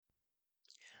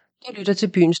Du lytter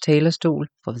til Byens Talerstol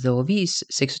fra Hvidovre Avis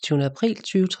 26. april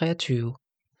 2023.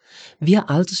 Vi har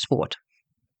aldrig spurgt.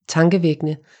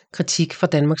 Tankevækkende kritik fra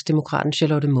Danmarksdemokraten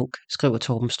Charlotte Munch, skriver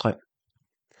Torben Strøm.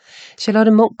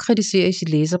 Charlotte Munch kritiserer i sit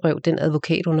læserbrev den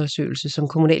advokatundersøgelse, som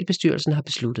kommunalbestyrelsen har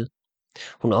besluttet.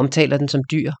 Hun omtaler den som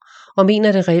dyr og mener,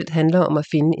 at det reelt handler om at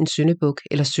finde en syndebuk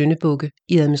eller syndebukke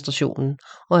i administrationen,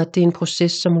 og at det er en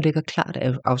proces, som hun lægger klart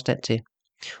afstand til.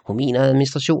 Hun mener, at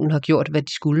administrationen har gjort, hvad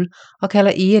de skulle, og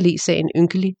kalder ELE-sagen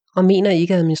ynkelig, og mener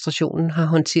ikke, at administrationen har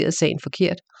håndteret sagen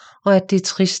forkert, og at det er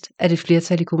trist, at et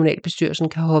flertal i kommunalbestyrelsen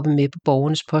kan hoppe med på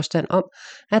borgernes påstand om,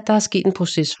 at der er sket en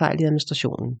procesfejl i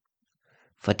administrationen.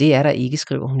 For det er der ikke,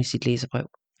 skriver hun i sit læserbrev.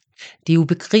 Det er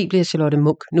ubegribeligt, at Charlotte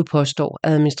Munch nu påstår,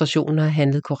 at administrationen har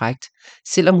handlet korrekt,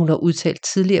 selvom hun har udtalt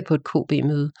tidligere på et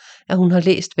KB-møde, at hun har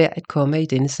læst hver et komma i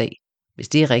denne sag. Hvis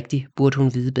det er rigtigt, burde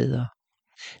hun vide bedre.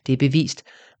 Det er bevist,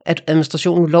 at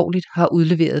administrationen ulovligt har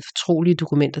udleveret fortrolige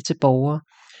dokumenter til borgere,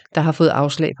 der har fået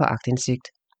afslag på aktindsigt.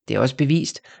 Det er også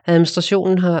bevist, at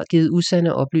administrationen har givet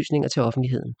usande oplysninger til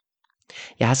offentligheden.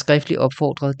 Jeg har skriftligt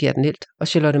opfordret Gert Nelt og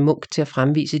Charlotte Munch til at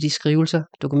fremvise de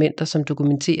dokumenter, som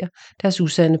dokumenterer deres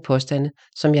usande påstande,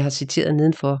 som jeg har citeret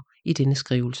nedenfor i denne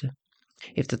skrivelse.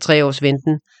 Efter 3 års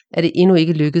venten er det endnu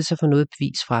ikke lykkedes at få noget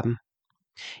bevis fra dem.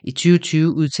 I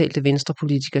 2020 udtalte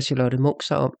venstrepolitiker Charlotte Munch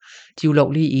sig om de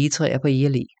ulovlige egetræer på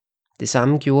ELE. Det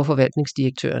samme gjorde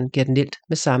forvaltningsdirektøren Gert Nelt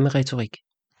med samme retorik.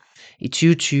 I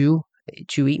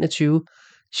 2021,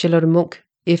 Charlotte Munch,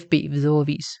 FB Hvidovre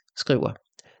Avis, skriver: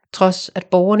 Trods at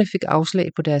borgerne fik afslag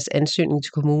på deres ansøgning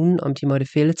til kommunen, om de måtte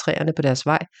fælde træerne på deres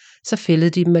vej, så fældede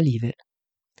de dem alligevel.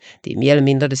 Det er mere eller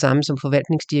mindre det samme, som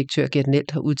forvaltningsdirektør Gert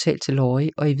Nelt har udtalt til Løje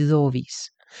og i Hvidovre Avis.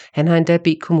 Han har endda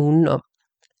bedt kommunen om,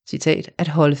 citat, at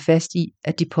holde fast i,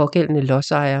 at de pågældende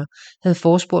lodsejere havde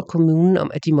forespurgt kommunen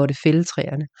om, at de måtte fælde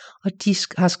træerne, og de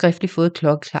har skriftligt fået et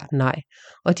klokkeklart nej,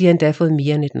 og de har endda fået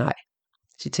mere end et nej.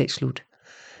 Citat slut.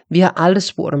 Vi har aldrig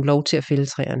spurgt om lov til at fælde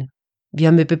træerne. Vi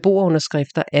har med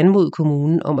beboerunderskrifter anmodet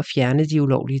kommunen om at fjerne de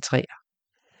ulovlige træer.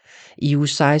 I uge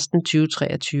 16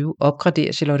 2023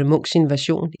 opgraderer Charlotte Munch sin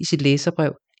version i sit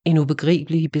læserbrev en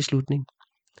ubegribelig beslutning.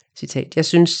 Citat, jeg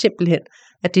synes simpelthen,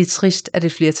 at det er trist, at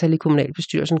et flertal i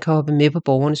kommunalbestyrelsen kan hoppe med på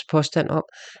borgernes påstand om,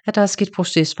 at der er sket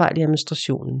procesfejl i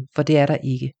administrationen, for det er der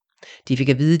ikke. De fik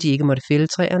at vide, at de ikke måtte fælde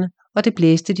træerne, og det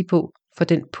blæste de på, for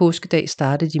den påskedag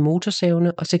startede de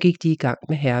motorsavene, og så gik de i gang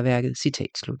med hærværket. Citat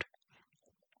slut.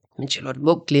 Men Charlotte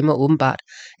Munch glemmer åbenbart,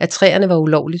 at træerne var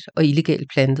ulovligt og illegalt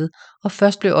plantet, og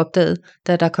først blev opdaget,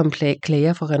 da der kom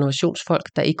klager fra renovationsfolk,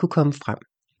 der ikke kunne komme frem.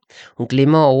 Hun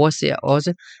glemmer og overser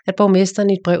også, at borgmesteren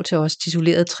i et brev til os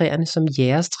titulerede træerne som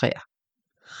jægerstræer.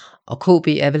 Og KB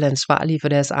er vel ansvarlige for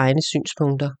deres egne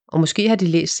synspunkter, og måske har de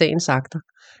læst sagens akter,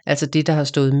 altså det, der har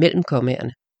stået mellem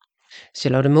kommaerne.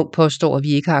 Charlotte Munch påstår, at vi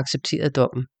ikke har accepteret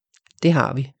dommen. Det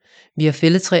har vi. Vi har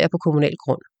fældet træer på kommunal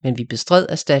grund, men vi bestred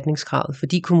erstatningskravet,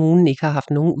 fordi kommunen ikke har haft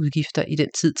nogen udgifter i den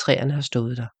tid træerne har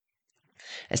stået der.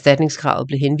 Erstatningskravet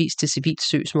blev henvist til civilt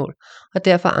søgsmål, og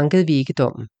derfor ankede vi ikke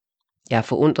dommen. Jeg er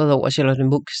forundret over, at Charlotte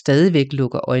Munch stadigvæk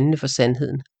lukker øjnene for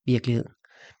sandheden, virkeligheden.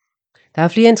 Der er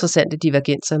flere interessante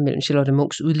divergenser mellem Charlotte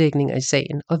Munchs udlægninger i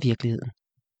sagen og virkeligheden.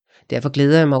 Derfor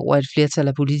glæder jeg mig over, at et flertal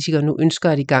af politikere nu ønsker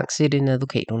at igangsætte en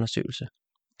advokatundersøgelse.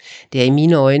 Det er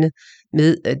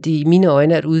i mine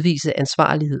øjne at udvise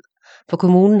ansvarlighed, for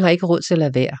kommunen har ikke råd til at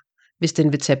lade være, hvis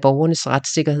den vil tage borgernes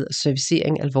retssikkerhed og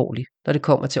servicering alvorligt, når det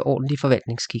kommer til ordentlig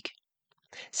forvaltningsskik.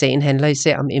 Sagen handler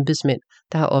især om embedsmænd,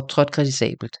 der har optrådt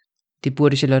kritisabelt. Det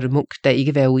burde Charlotte Munch da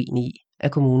ikke være uenig i,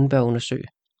 at kommunen bør undersøge.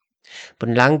 På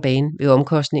den lange bane vil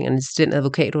omkostningerne til den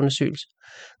advokatundersøgelse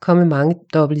komme mange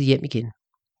dobbelt hjem igen.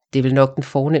 Det er vel nok den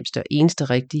fornemste og eneste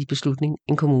rigtige beslutning,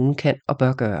 en kommune kan og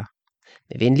bør gøre.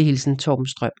 Med venlig hilsen, Torben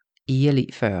Strøm, ELE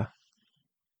 40.